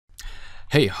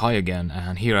Hey, hi again,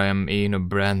 and here I am in a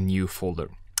brand new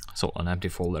folder, so an empty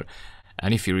folder.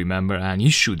 And if you remember, and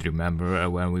you should remember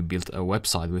when we built a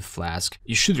website with Flask,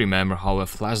 you should remember how a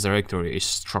Flask directory is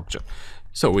structured.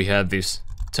 So we had this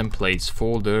templates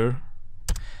folder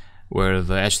where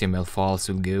the HTML files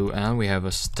will go, and we have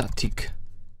a static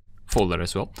folder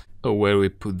as well, where we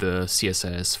put the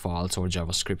CSS files or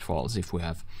JavaScript files if we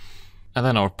have. And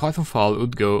then our Python file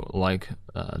would go like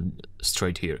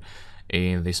straight here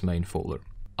in this main folder.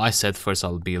 I said first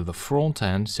I'll build the front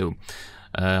end, so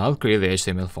I'll create the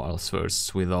HTML files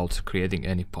first without creating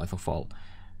any Python file.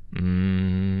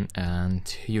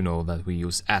 And you know that we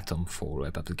use Atom for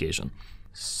web application.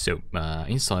 So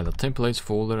inside the templates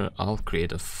folder, I'll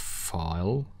create a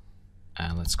file,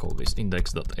 and let's call this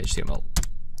index.html.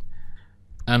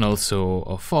 And also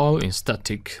a file in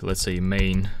static, let's say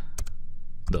main.css.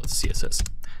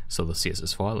 So the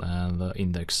CSS file and the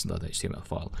index.html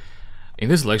file. In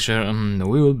this lecture,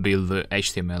 we will build the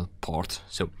HTML part,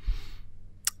 so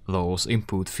those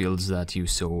input fields that you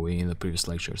saw in the previous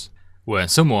lectures. When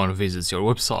someone visits your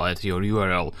website, your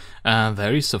URL, and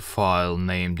there is a file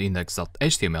named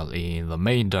index.html in the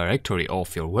main directory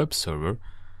of your web server,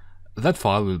 that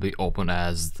file will be open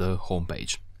as the home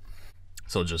page.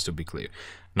 So just to be clear.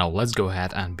 Now let's go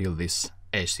ahead and build this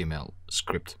HTML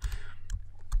script.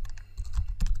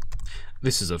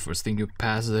 This is the first thing you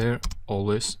pass there,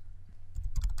 always.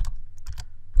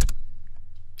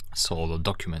 So the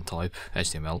document type,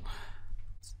 HTML,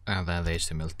 and then the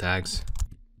HTML tags,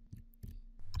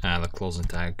 and the closing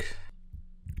tag.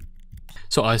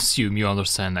 So I assume you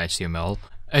understand HTML.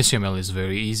 HTML is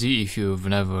very easy. If you've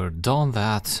never done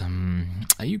that,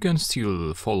 you can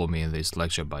still follow me in this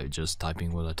lecture by just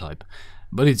typing what I type.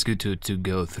 But it's good to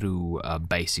go through a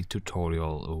basic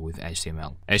tutorial with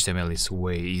HTML. HTML is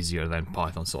way easier than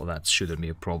Python, so that shouldn't be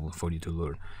a problem for you to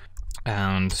learn.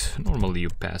 And normally you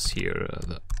pass here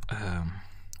the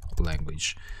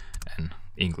language and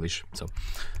English. So,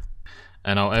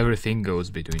 and now everything goes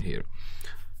between here.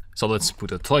 So let's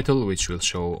put a title which will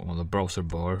show on the browser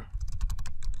bar.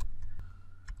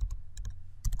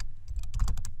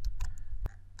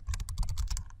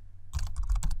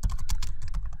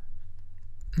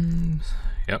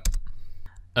 Yep.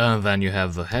 And then you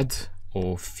have the head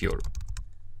of your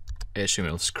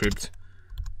HTML script.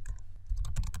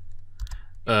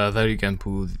 There you can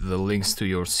put the links to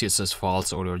your CSS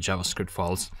files or your JavaScript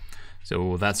files.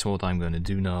 So that's what I'm going to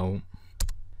do now.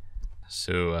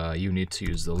 So you need to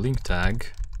use the link tag.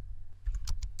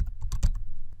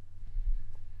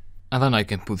 And then I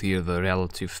can put here the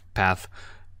relative path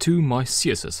to my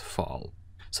CSS file.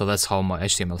 So that's how my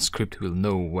HTML script will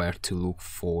know where to look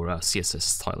for CSS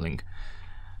styling.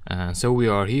 And so we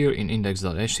are here in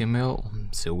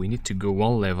index.html. So we need to go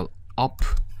one level up.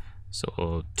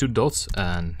 So 2 dots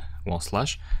and 1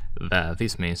 slash.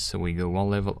 This means we go one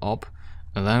level up,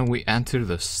 and then we enter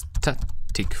the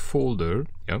static folder,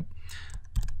 yeah,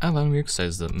 and then we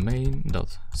access the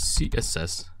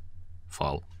main.css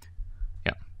file.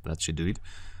 Yeah, that should do it.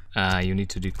 You need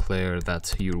to declare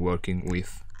that you're working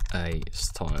with a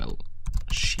style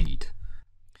sheet.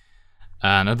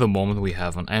 And at the moment we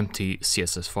have an empty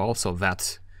CSS file, so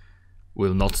that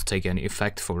will not take any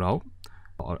effect for now.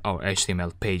 Our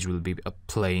HTML page will be a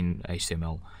plain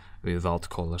HTML without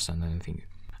colors and anything.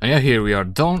 And yeah, here we are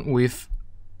done with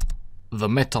the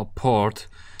meta part.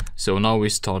 So now we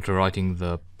start writing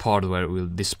the part where we'll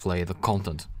display the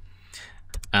content.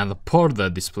 And the part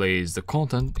that displays the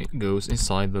content, it goes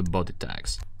inside the body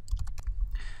tags.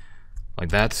 Like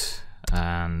that.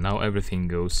 And now everything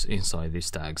goes inside these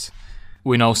tags.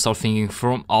 We now start thinking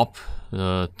from up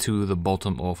to the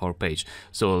bottom of our page.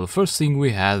 So the first thing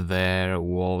we had there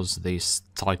was this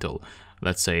title.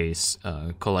 Let's say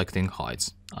collecting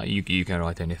heights. You can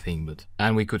write anything,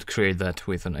 and we could create that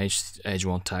with an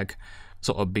h1 tag,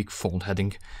 so a big font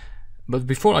heading. But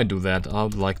before I do that, I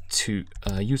would like to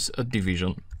use a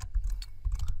division.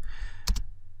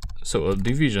 So a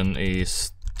division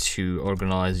is to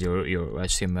organize your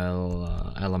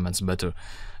HTML elements better.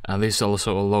 And this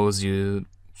also allows you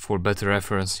for better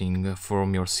referencing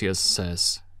from your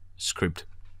CSS script.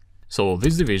 So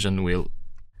this division will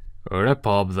wrap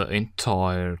up the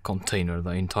entire container,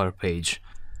 the entire page.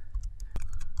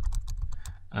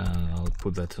 I'll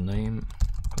put that a name,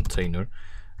 container.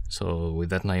 So with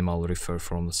that name I'll refer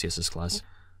from the CSS class.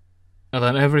 And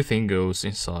then everything goes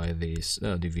inside this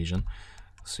division.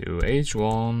 So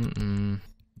h1,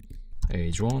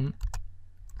 h1,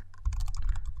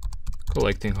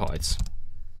 collecting heights,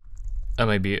 and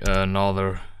maybe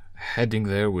another heading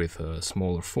there with a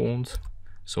smaller font,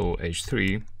 so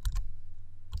h3.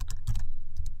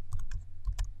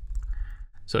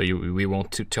 So we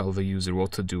want to tell the user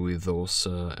what to do with those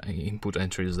input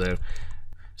entries there.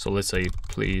 So let's say,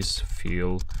 please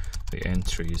fill the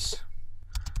entries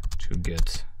to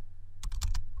get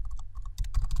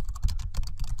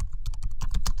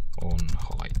on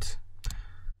height.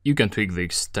 You can tweak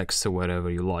this text wherever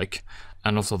you like,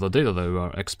 and also the data that you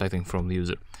are expecting from the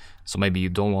user. So maybe you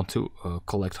don't want to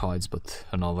collect heights, but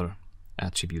another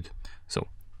attribute. So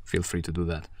feel free to do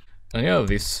that. And yeah,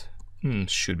 this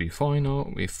should be fine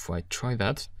now. If I try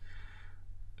that,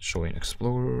 show in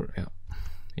Explorer, yeah,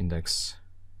 index,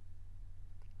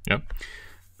 yeah,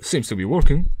 seems to be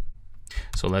working.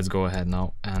 So let's go ahead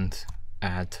now and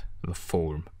add the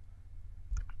form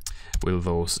with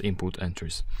those input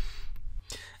entries.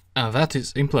 And that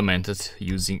is implemented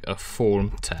using a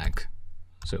form tag.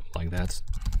 So like that.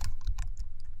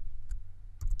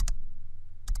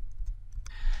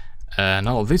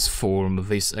 Now this form,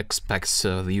 this expects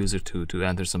the user to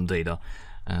enter some data.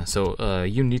 So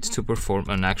you need to perform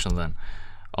an action then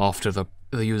after the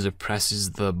user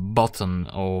presses the button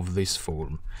of this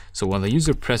form. So when the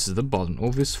user presses the button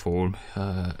of this form,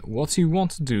 what you want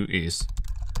to do is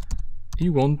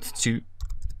you want to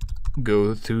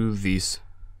go to this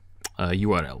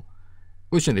URL,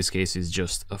 which in this case is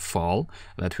just a file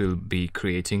that we'll be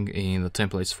creating in the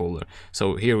templates folder.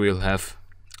 So here we'll have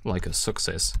like a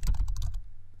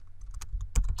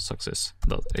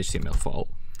success.html file.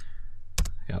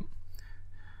 Yeah,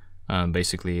 and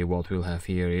basically what we'll have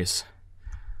here is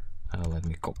let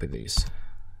me copy this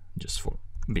just for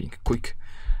being quick,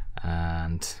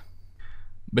 and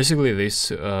basically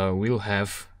this will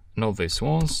have not this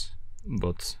once,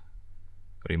 but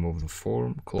remove the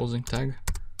form closing tag.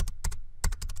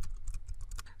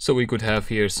 So we could have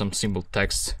here some simple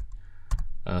text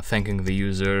thanking the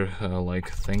user, like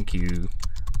thank you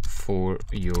for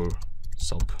your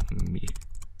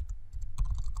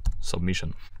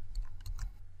submission,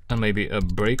 and maybe a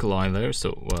break line there.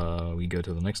 So we go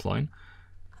to the next line.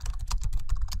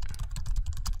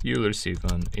 You'll receive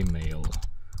an email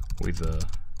with the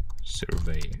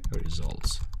survey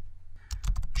results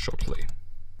shortly.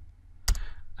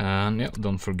 And yeah,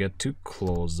 don't forget to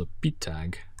close the p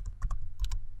tag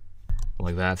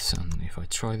like that. And if I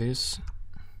try this,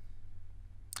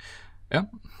 yeah,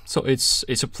 so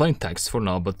it's a plain text for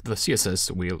now, but the CSS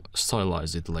will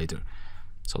stylize it later,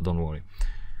 so don't worry.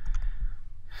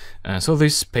 So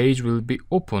this page will be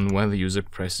open when the user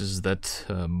presses that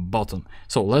button.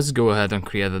 So let's go ahead and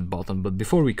create that button, but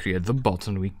before we create the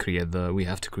button, we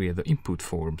have to create the input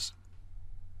forms.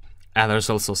 And there's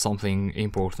also something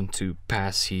important to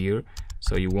pass here.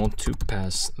 So you want to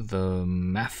pass the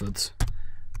method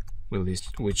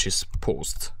which is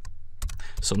post.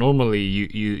 So normally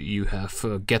you have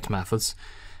get methods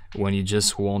when you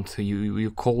just want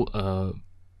you call a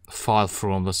file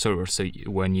from the server. So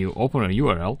when you open a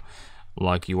URL,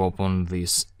 like you open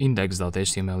this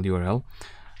index.html URL,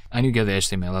 and you get the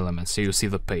HTML element, so you see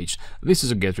the page. This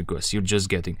is a GET request, you're just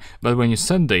getting. But when you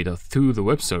send data to the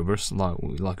web servers,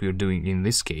 like we're doing in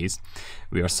this case,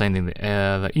 we are sending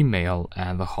the email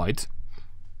and the height.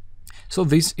 So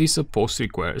this is a POST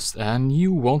request, and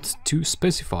you want to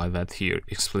specify that here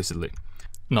explicitly.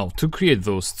 Now, to create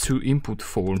those two input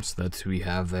forms that we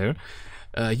have there,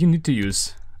 you need to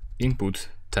use input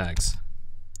tags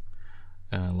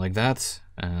like that,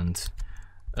 and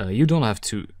you don't have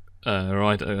to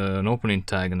write an opening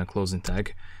tag and a closing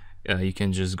tag. You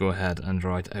can just go ahead and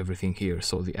write everything here,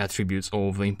 so the attributes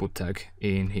of the input tag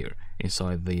in here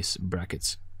inside these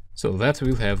brackets. So that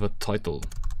will have a title,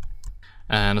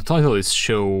 and the title is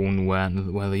shown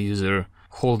when the user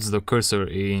holds the cursor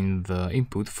in the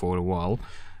input for a while,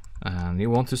 and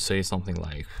you want to say something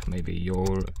like maybe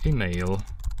your email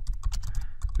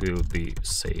will be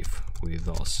safe with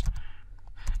us.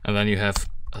 And then you have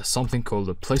something called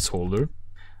a placeholder,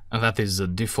 and that is the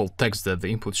default text that the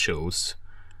input shows.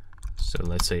 So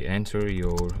let's say enter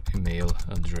your email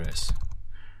address,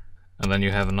 and then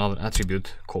you have another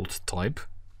attribute called type,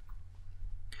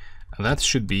 and that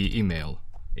should be email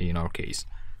in our case.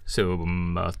 So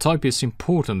type is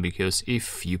important because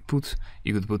if you could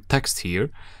put text here,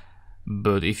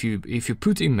 but if you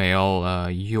put email,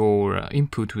 your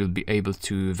input will be able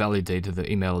to validate the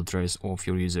email address of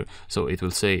your user. So it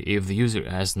will say if the user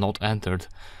has not entered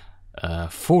a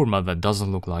format that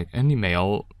doesn't look like an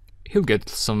email, he'll get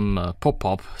some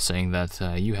pop-up saying that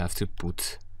you have to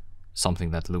put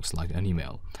something that looks like an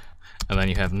email. And then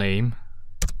you have name,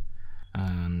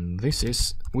 and this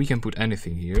is, we can put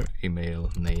anything here,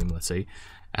 email, name, let's say,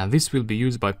 and this will be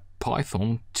used by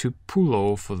Python to pull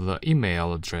off the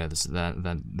email address that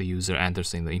the user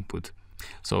enters in the input.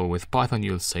 So with Python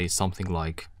you'll say something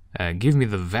like give me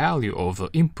the value of the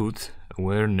input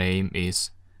where name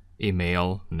is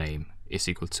email name is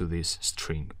equal to this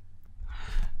string.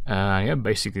 Yeah,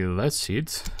 basically that's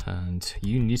it, and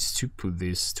you need to put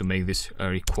this to make this a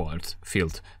required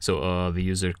field, so the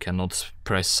user cannot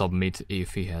press submit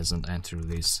if he hasn't entered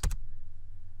this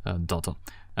data,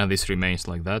 and this remains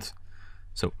like that.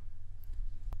 So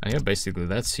yeah, basically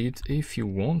that's it. If you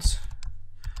want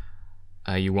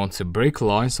to break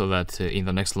line so that in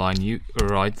the next line you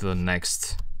write the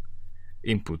next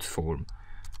input form,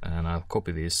 and I'll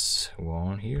copy this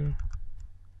one here.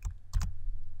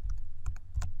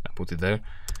 Put it there,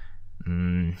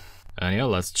 and yeah,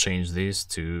 let's change this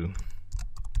to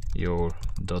your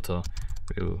data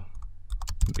will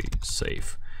be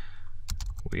safe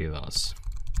with us.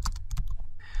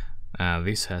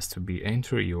 This has to be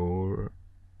enter your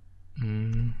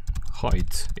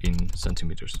height in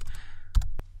centimeters,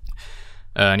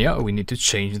 and yeah, we need to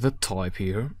change the type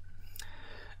here,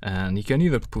 and you can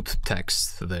either put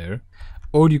text there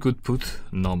or you could put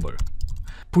number.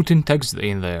 Putting text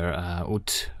in there would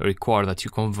require that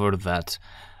you convert that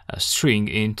string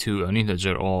into an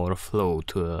integer or a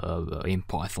float in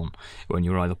Python when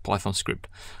you write a Python script.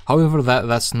 However,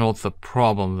 that's not the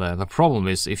problem there. The problem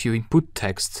is if you input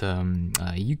text,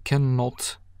 you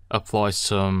cannot apply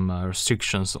some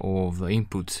restrictions of the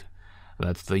input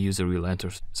that the user will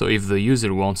enter. So if the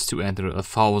user wants to enter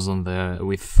 1000 there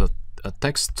with a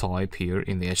text type here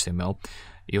in the HTML,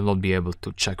 you'll not be able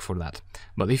to check for that.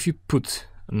 But if you put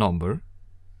number,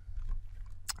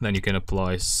 then you can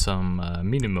apply some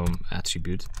minimum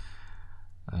attribute,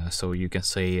 so you can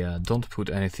say don't put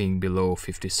anything below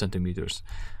 50 centimeters,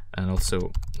 and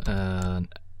also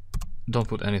don't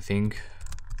put anything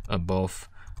above,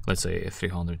 let's say,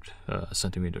 300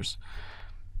 centimeters,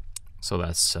 so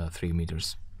that's 3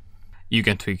 meters. You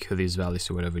can tweak these values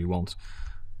to whatever you want.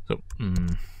 So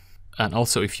and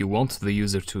also if you want the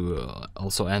user to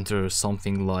also enter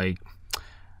something like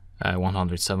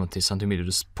 170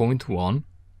 centimeters 0.1,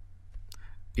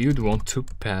 you'd want to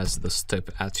pass the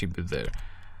step attribute there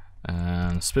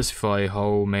and specify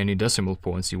how many decimal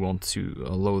points you want to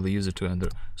allow the user to enter.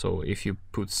 So if you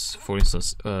put, for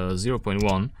instance,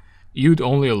 0.1, you'd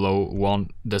only allow 1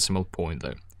 decimal point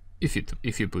there. If you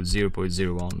put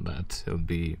 0.01, that will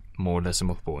be more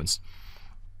decimal points.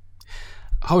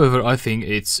 However, I think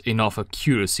it's enough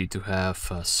accuracy to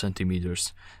have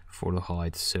centimeters for the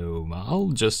height, so I'll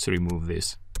just remove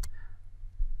this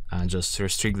and just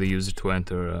restrict the user to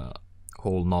enter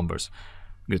whole numbers.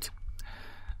 Good.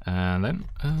 And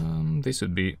then this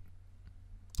would be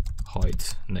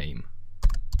height name.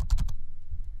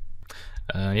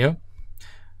 Yeah.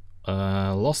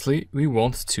 Lastly, we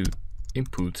want to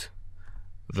input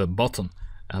the button,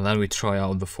 and then we try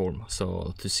out the form,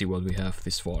 so to see what we have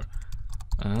this far.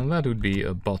 And that would be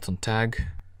a button tag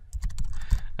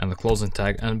and the closing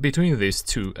tag, and between these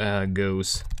two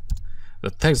goes the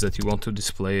text that you want to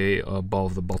display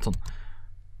above the button.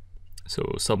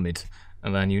 So submit,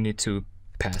 and then you need to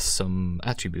pass some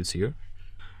attributes here.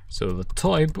 So the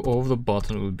type of the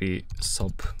button will be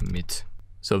submit.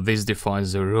 So this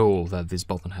defines the role that this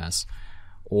button has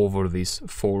over this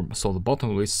form. So the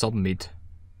button will submit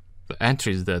the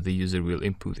entries that the user will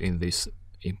input in these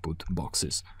input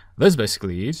boxes. That's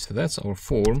basically it. That's our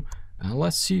form, and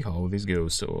let's see how this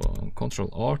goes. So Ctrl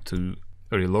R to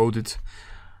reload it.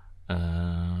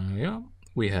 Yeah,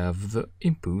 we have the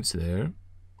inputs there.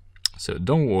 So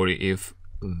don't worry if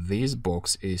this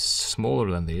box is smaller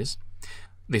than this.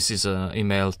 This is an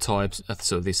email type,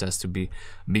 so this has to be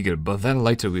bigger, but then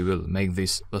later we will make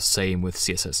this the same with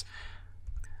CSS.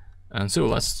 And so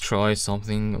let's try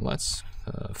something. Let's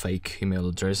fake email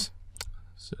address.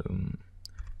 So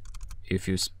if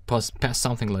you pass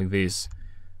something like this,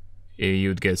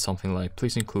 you'd get something like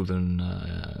please include an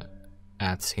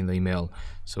at in the email.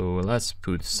 So let's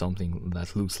put something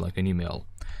that looks like an email,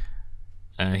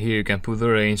 and here you can put the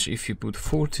range. If you put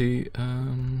 40,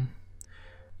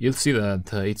 you'll see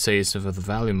that it says that the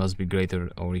value must be greater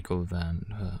or equal than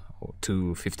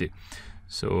 250.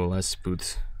 So let's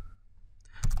put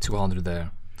 200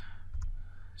 there.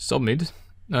 Submit.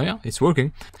 Yeah, it's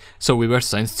working. So we were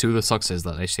sent to the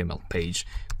success.html page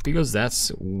because that's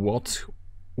what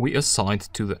we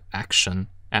assigned to the action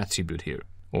attribute here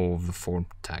of the form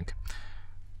tag.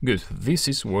 Good, this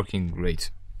is working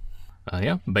great.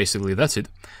 Yeah, basically that's it.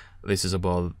 This is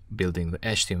about building the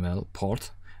HTML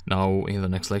part. Now in the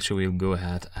next lecture we'll go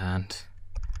ahead and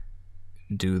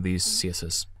do this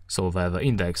CSS, so that the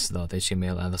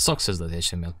index.html and the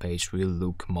success.html page will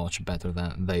look much better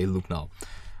than they look now.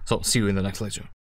 So see you in the next lecture.